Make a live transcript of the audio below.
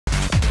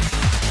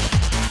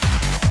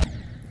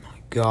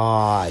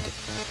god.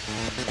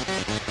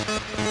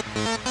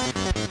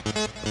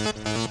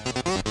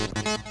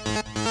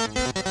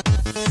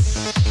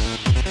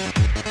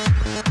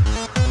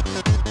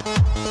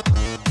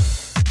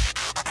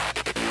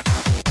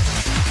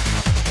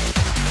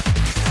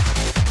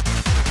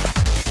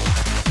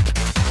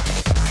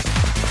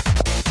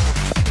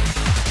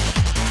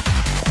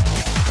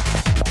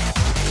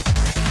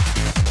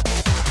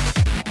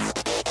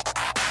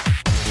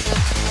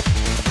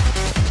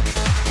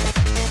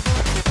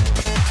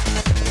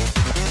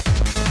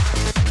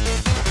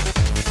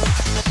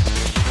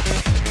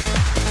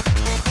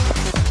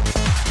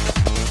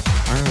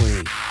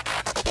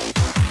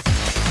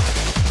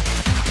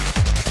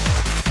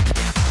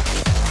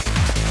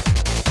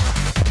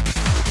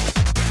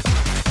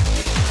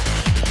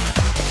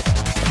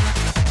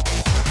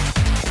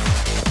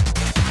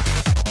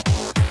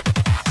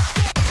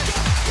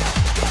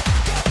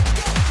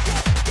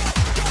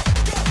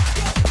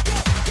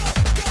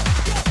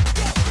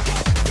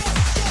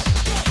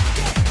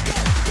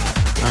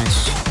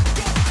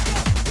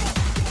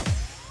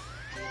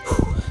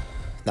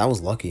 That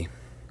was lucky.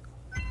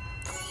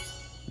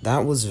 That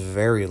was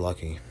very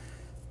lucky.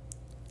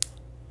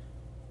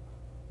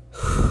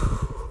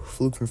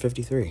 Fluke from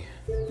 53.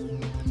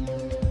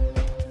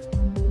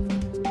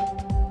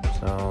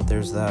 So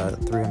there's that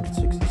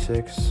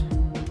 366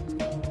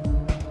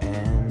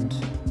 and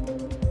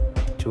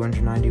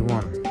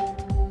 291.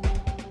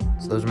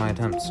 So those are my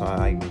attempts. So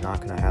I'm not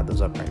gonna add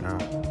those up right now.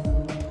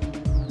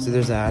 See,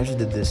 there's that. I actually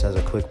did this as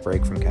a quick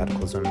break from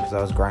Cataclysm because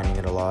I was grinding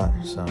it a lot.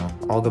 So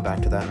I'll go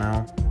back to that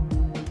now.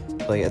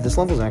 But yeah, this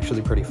level's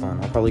actually pretty fun.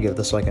 I'll probably give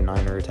this like a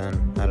 9 or a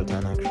 10 out of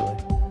 10 actually.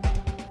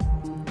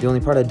 The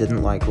only part I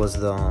didn't like was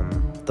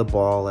the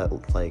ball at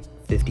like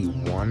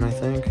 51, I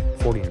think.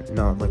 40,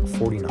 no, like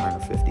 49 or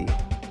 50.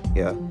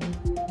 Yeah.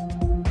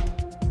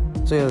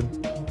 So yeah,